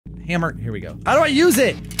Hammer. Here we go. How do I use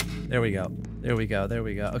it? There we go. There we go. There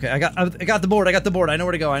we go. Okay, I got the board. I got the board. I know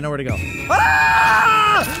where to go. I know where to go.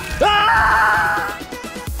 Ah! Ah!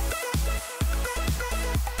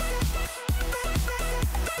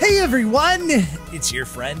 Hey everyone, it's your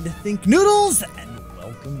friend Thinknoodles, and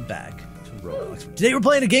welcome back to Roblox. Today we're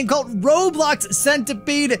playing a game called Roblox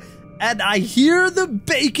Centipede, and I hear the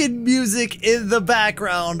bacon music in the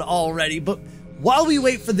background already, but while we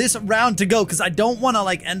wait for this round to go, because I don't want to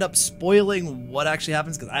like end up spoiling what actually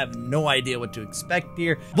happens, because I have no idea what to expect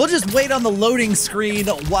here. We'll just wait on the loading screen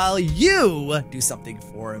while you do something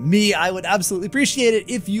for me. I would absolutely appreciate it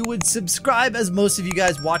if you would subscribe, as most of you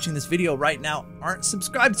guys watching this video right now aren't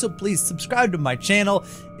subscribed, so please subscribe to my channel.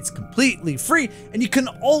 It's completely free, and you can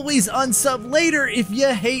always unsub later if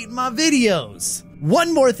you hate my videos.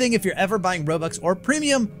 One more thing, if you're ever buying Robux or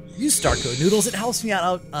Premium, use star code Noodles. It helps me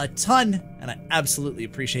out a ton, and I absolutely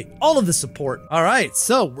appreciate all of the support. All right,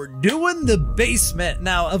 so we're doing the basement.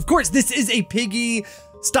 Now, of course, this is a piggy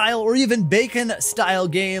style or even bacon style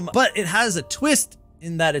game, but it has a twist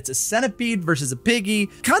in that it's a centipede versus a piggy.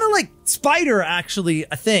 Kind of like Spider, actually,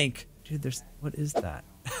 I think. Dude, what is that?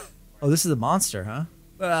 Oh, this is a monster, huh?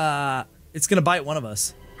 It's gonna bite one of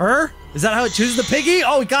us. Her? Is that how it chooses the piggy?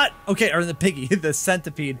 Oh, or the piggy, the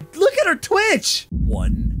centipede. Look at her twitch.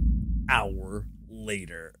 1 hour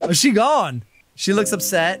later. Oh, she gone. She looks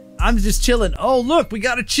upset. I'm just chilling. Oh, look, we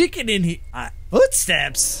got a chicken in here.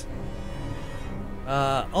 Footsteps.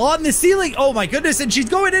 On the ceiling. Oh my goodness, and she's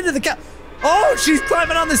going into the Oh, she's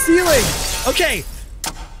climbing on the ceiling. Okay.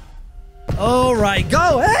 All right,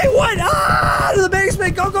 go. Hey, what? Ah, to the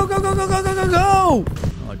basement. Go, go, go, go, go, go, go, go, go.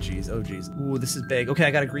 Oh, geez. Oh, geez. Ooh, this is big. Okay,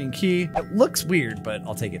 I got a green key. It looks weird, but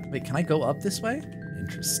I'll take it. Wait, can I go up this way?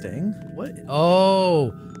 Interesting. What?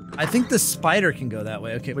 Oh, I think the spider can go that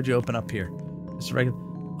way. Okay, what'd you open up here? Just a regular.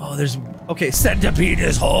 Oh, okay, centipede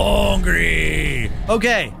is hungry.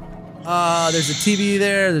 Okay. There's a TV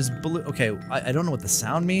there. There's blue. Okay, I don't know what the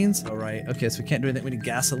sound means. All right. Okay, so we can't do anything. We need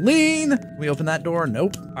gasoline. Can we open that door?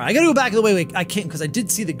 Nope. All right, I gotta go back of the way. Wait, I can't because I did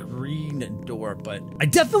see the green door, but I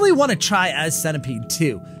definitely want to try as centipede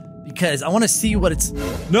too, because I want to see what it's.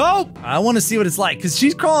 Nope. I want to see what it's like because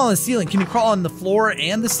she's crawling on the ceiling. Can you crawl on the floor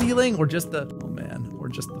and the ceiling, or just the? Oh man, or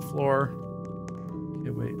just the floor? Okay,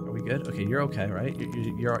 wait. Are we good? Okay, you're okay, right?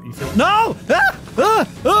 You feel? No!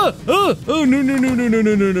 Oh no no no no no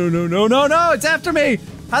no no no no no no no! It's after me.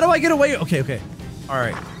 How do I get away? Okay, okay. All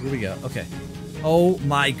right, here we go. Okay. Oh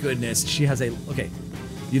my goodness, she has a. Okay,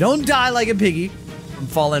 you don't die like a piggy from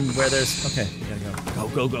falling where there's. Okay, you gotta go.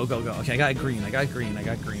 Go go go go go. Okay, I got green. I got green. I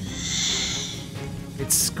got green.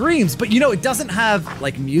 It screams, but you know it doesn't have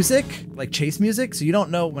like music, like chase music, so you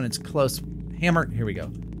don't know when it's close. Hammer. Here we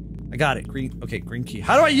go. I got it. Green. Okay, green key.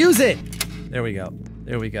 How do I use it? There we go.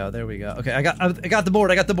 There we go. There we go. Okay, I got the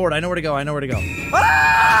board. I got the board. I know where to go. I know where to go.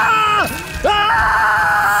 Ah!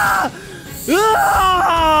 Ah!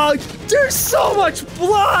 Ah! There's so much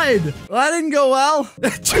blood. Well, that didn't go well.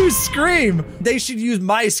 To scream. They should use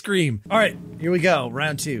my scream. All right, here we go.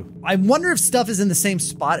 Round 2. I wonder if stuff is in the same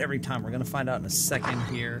spot every time. We're gonna find out in a second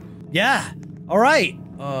here. Yeah. All right.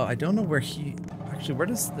 I don't know where actually, where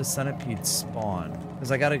does the centipede spawn?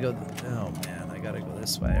 Because I gotta go. Oh man, I gotta go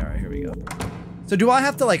this way. All right, here we go. So do I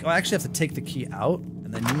have to like? I actually have to take the key out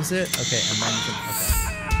and then use it. Okay, and then you can.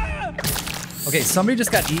 Okay. Okay, somebody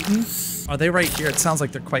just got eaten. Are they right here? It sounds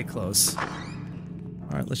like they're quite close. All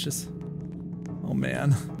right, let's just. Oh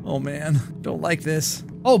man. Oh man. Don't like this.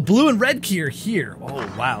 Oh, blue and red key are here. Oh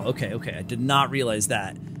wow. Okay. Okay. I did not realize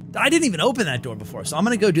that. I didn't even open that door before, so I'm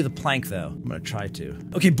gonna go do the plank though. I'm gonna try to.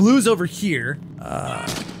 Okay, blue's over here.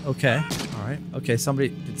 Okay. All right. Okay,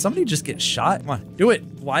 did somebody just get shot? Come on, do it.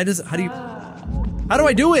 Why does it, how do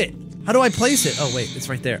I do it? How do I place it? Oh wait, it's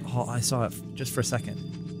right there. Oh, I saw it just for a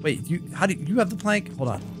second. Wait, you have the plank? Hold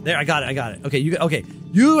on. There, I got it. Okay,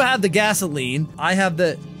 you have the gasoline. I have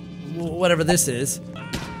the, whatever this is.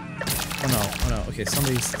 Oh no. Okay,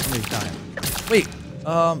 somebody's dying. Wait,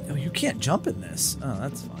 you can't jump in this. Oh,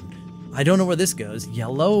 that's fun. I don't know where this goes.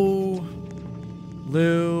 Yellow,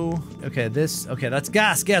 blue. Okay, that's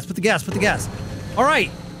gas. Put the gas. All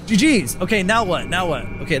right, GG's. Okay, now what?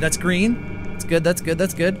 Okay, that's green. That's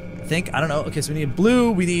good. I think, I don't know. Okay, so we need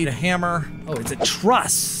blue, we need a hammer. Oh, it's a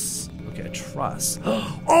truss. Okay, a truss.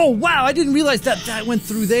 Oh, wow, I didn't realize that went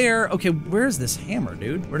through there. Okay, where's this hammer,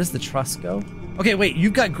 dude? Where does the truss go? Okay, wait,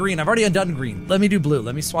 you've got green. I've already undone green. Let me do blue.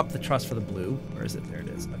 Let me swap the truss for the blue. Where is it? There it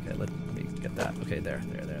is. Okay, let me get that. Okay, there.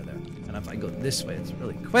 And if I go this way, it's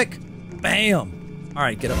really quick. Bam! All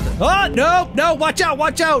right, get up there. Oh, no, watch out!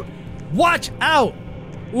 Watch out!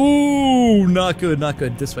 Ooh, not good.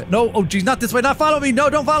 This way. No, oh geez, not this way. Not follow me. No,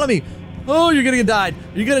 don't follow me. Oh, you're gonna get died.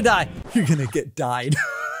 You're gonna die. You're gonna get died.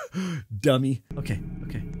 Dummy. Okay,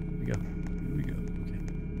 okay. Here we go. Here we go.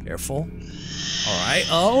 Okay. Careful. All right.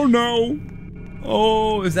 Oh, no.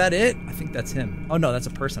 Oh, is that it? I think that's him. Oh, no, that's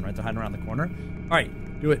a person right there hiding around the corner. All right.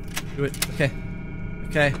 Do it. Do it. Okay.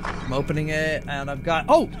 Okay. I'm opening it, and I've got...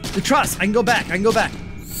 Oh, the truss. I can go back. I can go back.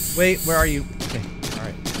 Wait, where are you? Okay. All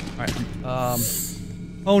right. All right.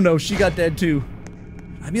 Oh, no, she got dead, too.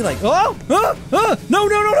 I'd be like, oh! No, no,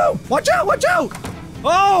 no, no! Watch out! Watch out!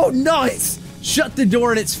 Oh, nice! Shut the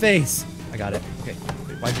door in its face. I got it. Okay.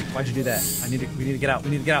 Wait, why'd you do that? We need to get out.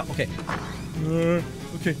 We need to get out. Okay.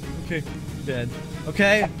 Okay. Okay. Dead.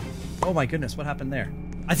 Okay. Oh my goodness, what happened there?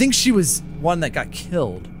 I think she was one that got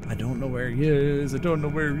killed. I don't know where he is. I don't know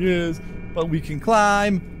where he is. But we can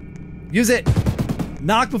climb. Use it.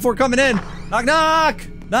 Knock before coming in. Knock, knock.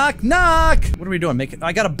 Knock, knock. What are we doing? Make it.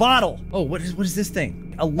 I got a bottle. Oh, what is this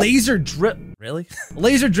thing? A laser drill. Really? A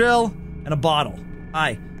laser drill and a bottle.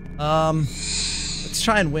 Hi. Let's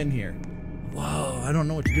try and win here. Whoa, I don't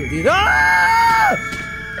know what to do with these. Ah!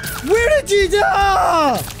 Where did he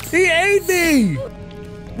die? He ate me.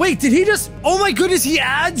 Wait, did he just? Oh my goodness, he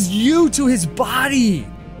adds you to his body.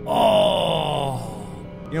 Oh.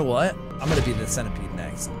 You know what? I'm gonna be the centipede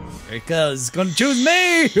next. Here it goes. It's gonna choose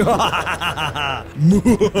me.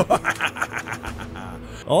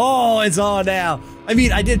 Oh, it's on now. I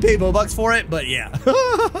mean, I did pay $1 for it, but yeah.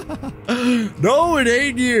 No, it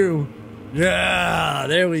ain't you. Yeah,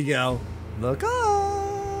 there we go. Look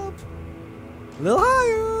up. A little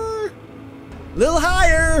higher. A little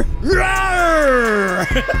higher.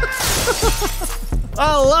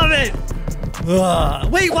 I love it.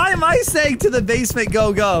 Wait, why am I saying to the basement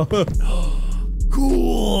go, go?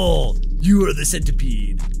 Cool. You are the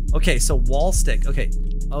centipede. Okay, so wall stick. Okay.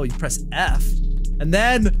 Oh, you press F. And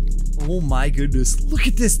then, oh my goodness, look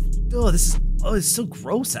at this. Oh, it's so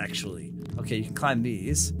gross, actually. Okay, you can climb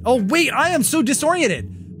these. Oh, wait, I am so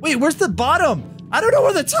disoriented. Wait, where's the bottom? I don't know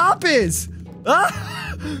where the top is.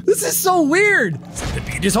 Ah, this is so weird.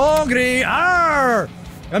 Centipede is hungry. Arr!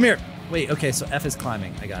 Come here. Wait, okay, so F is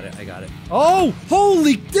climbing. I got it, I got it. Oh,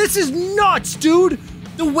 holy, this is nuts, dude.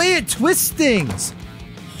 The way it twists things.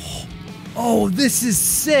 Oh, this is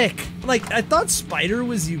sick. Like, I thought Spider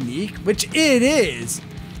was unique, which it is,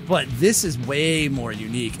 but this is way more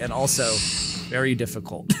unique and also very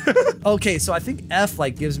difficult. Okay, so I think F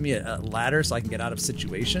like gives me a ladder so I can get out of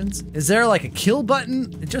situations. Is there like a kill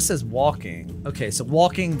button? It just says walking. Okay, so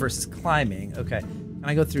walking versus climbing. Okay, can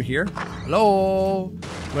I go through here? Hello,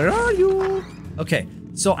 where are you? Okay,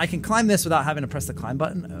 so I can climb this without having to press the climb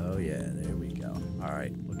button. Oh yeah, there we go. All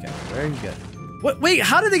right, okay, very good. What? Wait,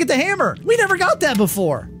 how did they get the hammer? We never got that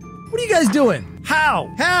before. What are you guys doing? How?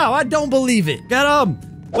 How? I don't believe it. Get 'em.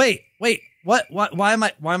 Wait. What? Why am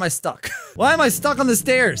I stuck? Why am I stuck on the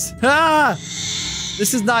stairs? Ah!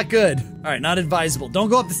 This is not good. All right, not advisable. Don't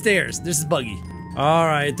go up the stairs. This is buggy. All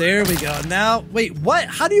right, there we go. Now, wait, what?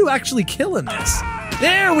 How do you actually kill in this?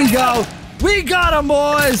 There we go. We got him,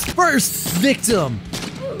 boys. First victim.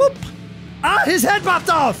 Boop. Ah, his head popped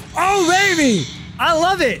off. Oh, baby. I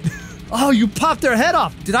love it. Oh, you popped their head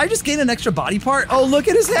off. Did I just gain an extra body part? Oh, look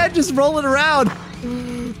at his head just rolling around.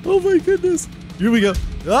 Oh my goodness. Here we go.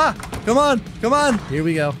 Ah, come on, come on. Here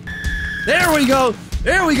we go. There we go.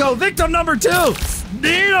 There we go. Victim number 2.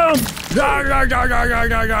 Need him.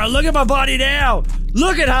 Look at my body now.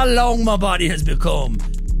 Look at how long my body has become.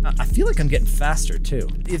 I feel like I'm getting faster too.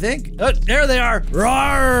 Do you think? Oh, there they are.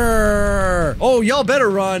 Roar. Oh, y'all better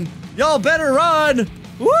run. Y'all better run.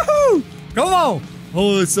 Woohoo. Come on.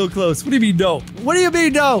 Oh, it's so close. What do you mean dope? What do you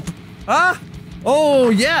mean dope? Huh? Oh,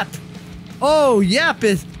 yep. Oh, yep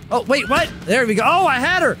is... Oh, wait, what? There we go. Oh, I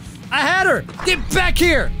had her. I had her. Get back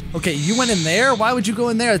here. Okay, you went in there? Why would you go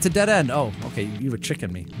in there? It's a dead end. Oh, okay, you were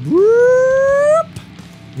tricking me. Whoop.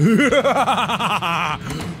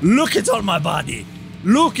 Look at on my body.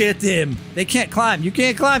 Look at him. They can't climb. You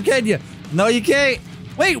can't climb, can you? No, you can't.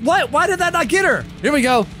 Wait, what? Why did that not get her? Here we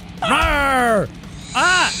go. Rawr.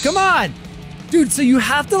 Ah, come on. Dude, so you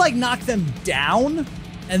have to like knock them down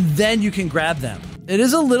and then you can grab them. It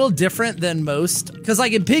is a little different than most, because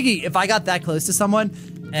like in Piggy, if I got that close to someone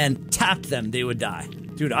and tapped them, they would die.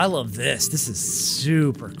 Dude, I love this. This is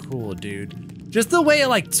super cool, dude. Just the way it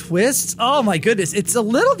like twists. Oh my goodness. It's a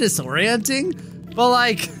little disorienting, but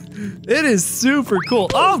like, it is super cool.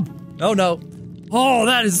 Oh, oh no. Oh,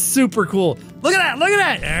 that is super cool. Look at that, look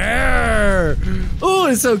at that. Oh,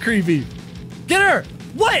 it's so creepy. Get her.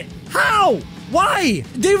 What? How? Why?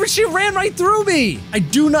 She ran right through me. I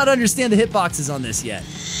do not understand the hitboxes on this yet.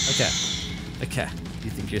 Okay. Okay. You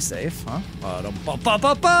think you're safe, huh?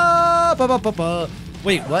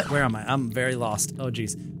 Wait, what? Where am I? I'm very lost. Oh,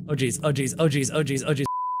 geez. Oh geez, oh geez, oh geez, oh geez, oh geez.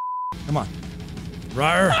 Come on.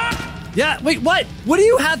 Rawr. Yeah, wait, what? What do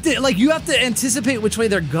you have to, like, you have to anticipate which way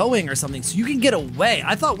they're going or something so you can get away.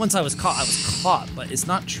 I thought once I was caught, but it's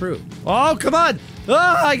not true. Oh, come on.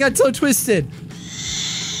 Ah, I got so twisted.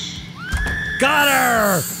 Got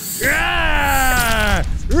her. Yeah.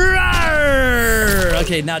 Rawr.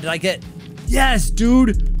 Okay, now did I get, yes,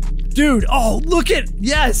 dude. Dude, oh, look at,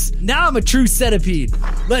 yes. Now I'm a true centipede.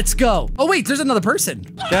 Let's go. Oh, wait, there's another person.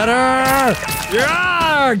 Get her.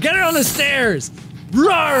 Yeah, get her on the stairs.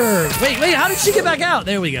 Roar! Wait, how did she get back out?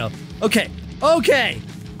 There we go. Okay, okay.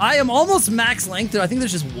 I am almost max length. I think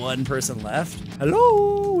there's just one person left.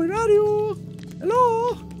 Hello, where are you?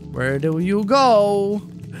 Hello? Where do you go?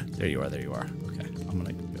 There you are, there you are. Okay, I'm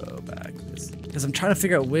gonna go back. Because I'm trying to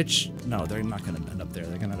figure out which, no, they're not gonna end up there.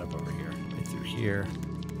 They're gonna end up over here. Right through here.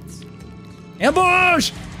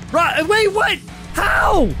 Ambush! Right, wait, what?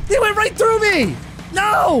 How? They went right through me!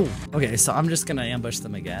 No! Okay, so I'm just gonna ambush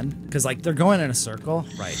them again. Because, like, they're going in a circle.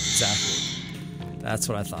 Right, exactly. That's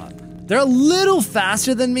what I thought. They're a little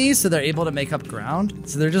faster than me, so they're able to make up ground.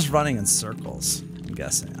 So they're just running in circles, I'm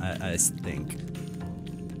guessing. I think.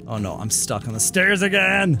 Oh no, I'm stuck on the stairs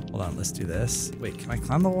again! Hold on, let's do this. Wait, can I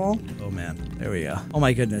climb the wall? Oh man, there we go. Oh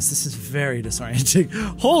my goodness, this is very disorienting.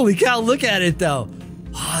 Holy cow, look at it though!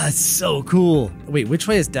 Oh, that's so cool. Wait, which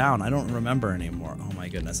way is down? I don't remember anymore. Oh my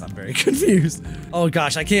goodness, I'm very confused. Oh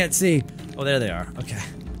gosh, I can't see. Oh, there they are. Okay.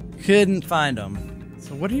 Couldn't find them.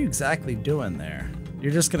 So what are you exactly doing there?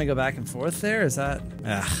 You're just gonna go back and forth there? Is that?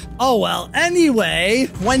 Ugh. Oh well, anyway,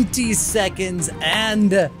 20 seconds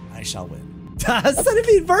and I shall win.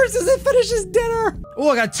 Centipede versus it finishes dinner. Oh,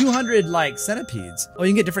 I got 200 like centipedes. Oh, you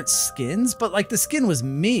can get different skins, but like the skin was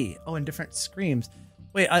me. Oh, and different screams.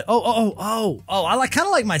 Wait, I kind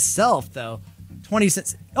of like myself though. 20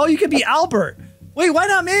 cents. Oh, you could be Albert. Wait, why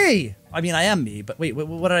not me? I mean, I am me, but wait,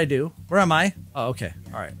 what did I do? Where am I? Oh, okay,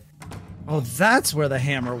 all right. Oh, that's where the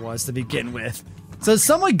hammer was to begin with. So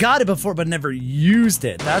someone got it before, but never used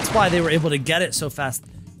it. That's why they were able to get it so fast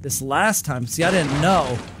this last time. See, I didn't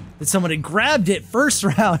know that someone had grabbed it first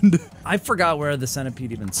round. I forgot where the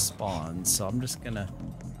centipede even spawns, so I'm just gonna,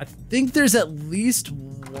 I think there's at least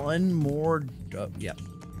one more, yeah,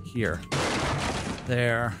 here,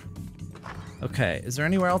 there. Okay, is there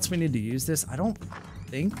anywhere else we need to use this? I don't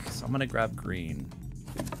think, so I'm gonna grab green.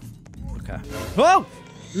 Okay. Oh!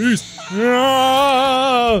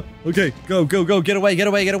 Ah! Okay, go, get away.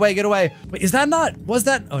 Wait, is that not, was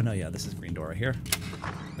that? Oh no, yeah, this is green door right here.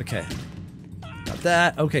 Okay. Got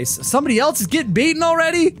that. Okay, so somebody else is getting beaten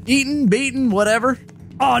already? Eaten, beaten, whatever.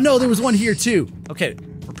 Oh no, there was one here too. Okay,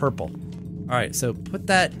 for purple. All right, so put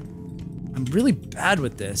that, I'm really bad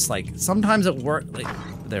with this. Like, sometimes it works, like,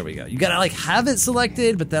 there we go. You gotta like have it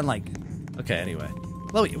selected, but then like, okay, anyway.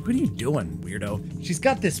 Chloe, what are you doing, weirdo? She's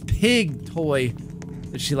got this pig toy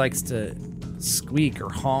that she likes to squeak or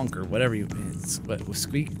honk or whatever you, what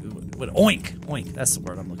squeak, what, oink, that's the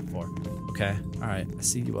word I'm looking for. Okay, all right, I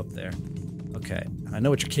see you up there. Okay, I know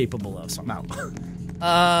what you're capable of, so I'm out.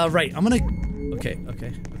 Right, I'm gonna, okay.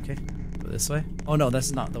 Go this way. Oh no,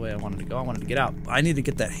 that's not the way I wanted to go. I wanted to get out. I need to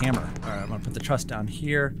get that hammer. All right, I'm gonna put the truss down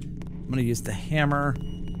here. I'm gonna use the hammer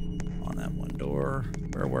on that one door.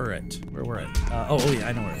 Where were it? Oh yeah,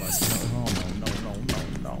 I know where it was.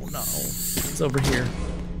 No. It's over here.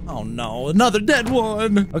 Oh no, another dead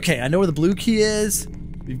one. Okay, I know where the blue key is.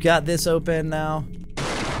 We've got this open now.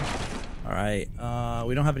 All right,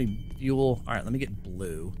 we don't have any fuel. All right, let me get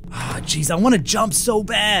blue. Ah, jeez, I want to jump so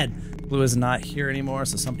bad. Blue is not here anymore,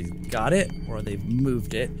 so somebody's got it, or they've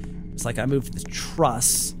moved it. It's like I moved the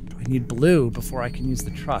truss. I need blue before I can use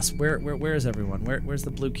the truss. Where is everyone? Where's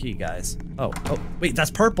the blue key, guys? Oh, wait,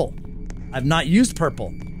 that's purple. I've not used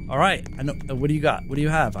purple. All right, I know. What do you got? What do you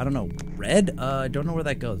have? I don't know. Red? I don't know where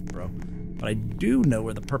that goes, bro. But I do know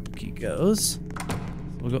where the purple key goes.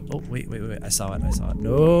 We'll go. Oh, wait. I saw it.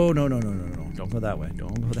 No. Don't go that way.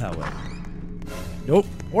 Nope.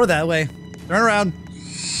 Or that way. Turn around.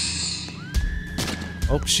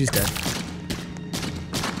 Oh, she's dead.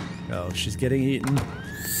 Oh, she's getting eaten. We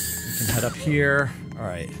can head up here. All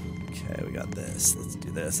right. Okay, we got this. Let's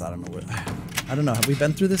do this. I don't know. Have we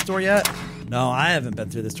been through this door yet? No, I haven't been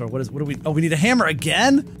through this door. What do we? Oh, we need a hammer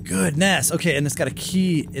again? Goodness. Okay, and it's got a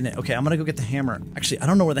key in it. Okay, I'm gonna go get the hammer. Actually, I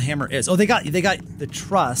don't know where the hammer is. Oh, they got the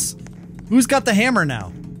truss. Who's got the hammer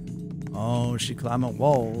now? Oh, she climbing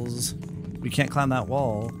walls. We can't climb that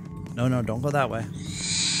wall. No, don't go that way.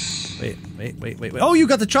 Wait. Oh, you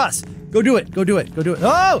got the truss. Go do it.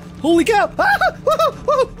 Oh, holy cow.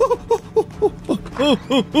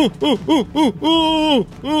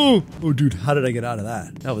 Oh, dude, how did I get out of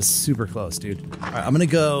that? That was super close, dude. All right, I'm gonna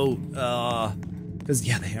go, Because,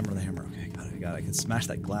 yeah, the hammer. Okay, got it. I can smash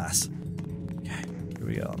that glass. Okay, here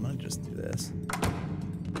we go. I'm gonna just do this.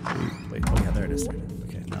 Wait, oh yeah, there it is.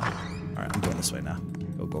 Okay, no. All right, I'm going this way now.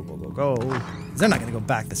 Go. They're not gonna go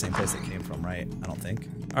back the same place they came from, right? I don't think.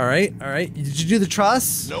 All right. Did you do the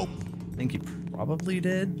truss? Nope. I think you probably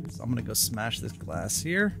did. So I'm gonna go smash this glass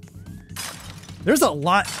here. There's a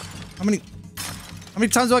lot. How many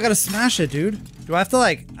times do I gotta smash it, dude? Do I have to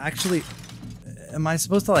like actually? Am I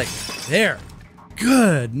supposed to like? There.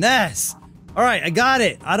 Goodness. All right, I got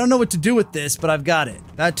it. I don't know what to do with this, but I've got it.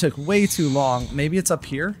 That took way too long. Maybe it's up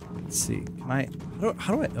here. Let's see. Can I?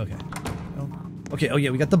 How do I? Okay. Okay, oh yeah,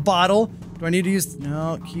 we got the bottle. Do I need to use,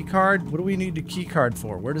 no, key card? What do we need the key card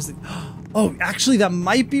for? Where does it, oh, actually that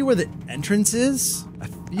might be where the entrance is. I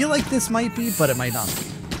feel like this might be, but it might not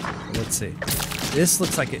be. Let's see. This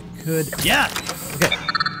looks like it could, yeah, okay.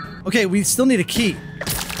 Okay, we still need a key.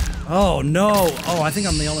 Oh no, oh, I think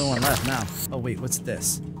I'm the only one left now. Oh wait, what's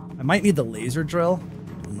this? I might need the laser drill.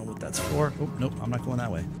 I don't know what that's for. Oh, nope, I'm not going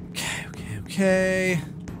that way. Okay.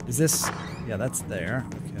 Is this, yeah, that's there,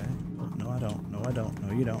 okay. No, I don't.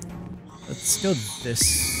 No, you don't. Let's go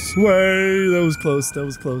this way. That was close. Ooh,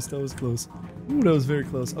 that was very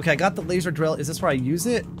close. Okay, I got the laser drill. Is this where I use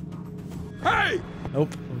it? Hey!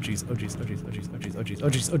 Nope. Oh, jeez.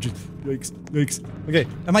 Yikes. Okay,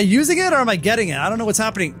 am I using it or am I getting it? I don't know what's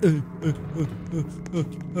happening.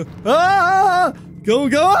 Ah! Go!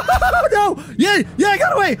 Oh, no! Yeah, I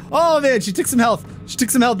got away! Oh, man, she took some health.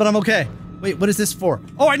 But I'm okay. Wait, what is this for?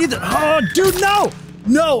 Oh, I need the, oh, dude, no!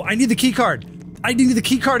 No, I need the key card. I need the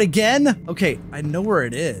key card again? Okay, I know where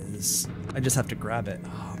it is. I just have to grab it.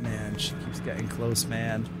 Oh man, she keeps getting close,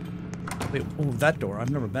 man. Wait, oh, that door. I've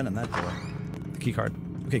never been in that door. The key card.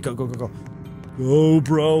 Okay, go. Go,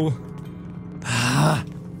 bro. Ah.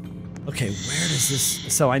 Okay, where does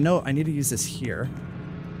this... So I know I need to use this here.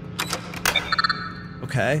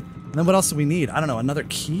 Okay. And then what else do we need? I don't know, another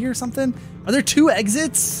key or something? Are there 2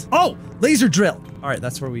 exits? Oh, laser drill. All right,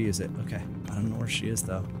 that's where we use it. Okay. I don't know where she is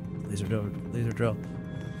though. Laser drill.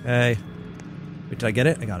 Okay. Wait, did I get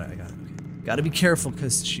it? I got it. Okay. Gotta be careful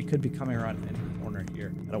because she could be coming around any corner here.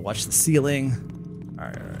 Gotta watch the ceiling. All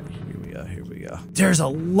right. Here we go. There's a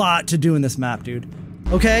lot to do in this map, dude.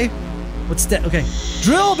 Okay. What's that? Okay.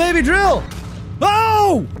 Drill, baby, drill.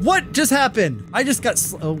 Oh! What just happened? I just got,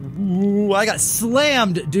 I got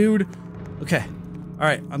slammed, dude. Okay. All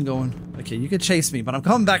right, I'm going. Okay, you could chase me, but I'm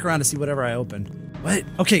coming back around to see whatever I opened. What?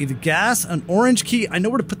 Okay, the gas, an orange key. I know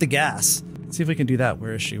where to put the gas. Let's see if we can do that.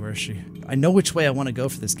 Where is she? I know which way I want to go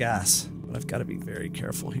for this gas, but I've got to be very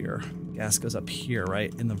careful here. Gas goes up here,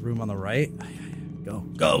 right? In the room on the right. Go.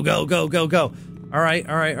 All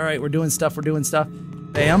right. We're doing stuff.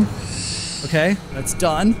 Bam. Okay, that's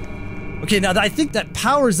done. Okay, now I think that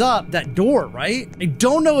powers up that door, right? I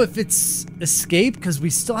don't know if it's escape because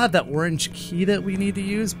we still have that orange key that we need to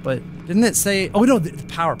use, but didn't it say, oh no, the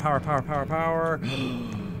power.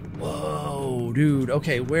 Whoa, dude.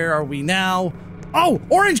 Okay, where are we now? Oh,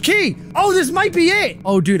 orange key. Oh, this might be it.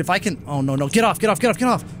 Oh, dude, if I can, oh no, get off.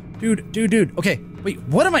 Dude. Okay, wait,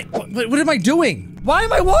 what am I doing? Why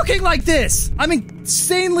am I walking like this? I'm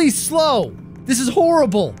insanely slow. This is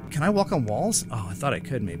horrible. Can I walk on walls? Oh, I thought I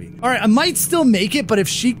could maybe. All right, I might still make it, but if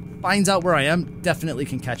she finds out where I am, definitely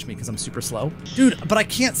can catch me because I'm super slow. Dude, but I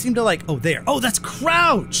can't seem to like, oh, there. Oh, that's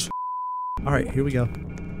crouch. All right, here we go.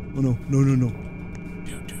 Oh, no.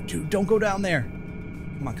 Dude, don't go down there.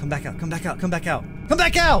 Come on, come back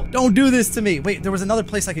out. Don't do this to me. Wait, there was another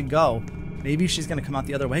place I could go. Maybe she's gonna come out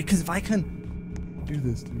the other way because if I can do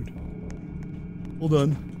this, dude. Hold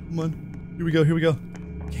on. Come on. Here we go.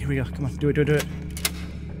 Okay, here we go. Come on, do it.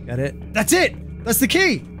 Got it. That's it! That's the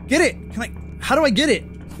key! Get it! How do I get it?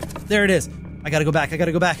 There it is. I gotta go back.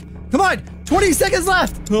 Come on! 20 seconds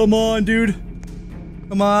left! Come on, dude.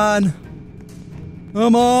 Come on.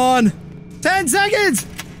 10 seconds!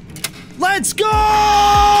 Let's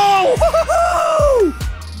go! Woo-hoo-hoo!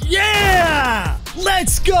 Yeah!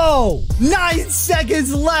 Let's go! 9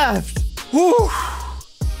 seconds left! Whew.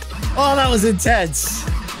 Oh, that was intense.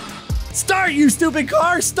 Start, you stupid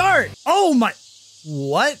car, start! Oh my,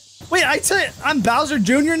 what? Wait, I'm Bowser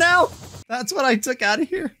Jr. now? That's what I took out of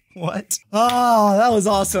here? What? Oh, that was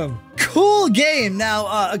awesome. Cool game.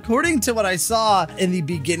 Now, according to what I saw in the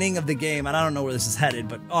beginning of the game, and I don't know where this is headed,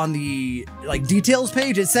 but on the details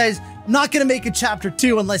page, it says, I'm not gonna make a chapter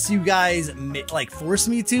 2 unless you guys force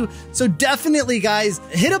me to. So definitely guys,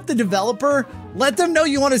 hit up the developer, let them know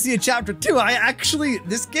you want to see a chapter 2.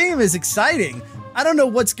 This game is exciting. I don't know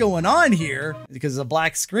what's going on here because it's a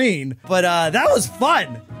black screen, but that was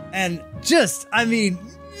fun. And just,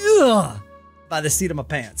 ugh. by the seat of my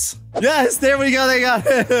pants. Yes, there we go. They got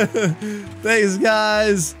it. Thanks,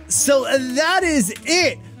 guys. So that is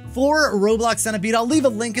it for Roblox Centipede. I'll leave a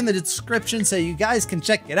link in the description so you guys can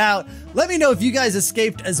check it out. Let me know if you guys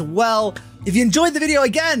escaped as well. If you enjoyed the video,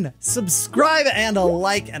 again, subscribe and a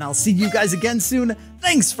like, and I'll see you guys again soon.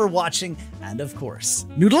 Thanks for watching, and of course,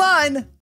 Noodle on!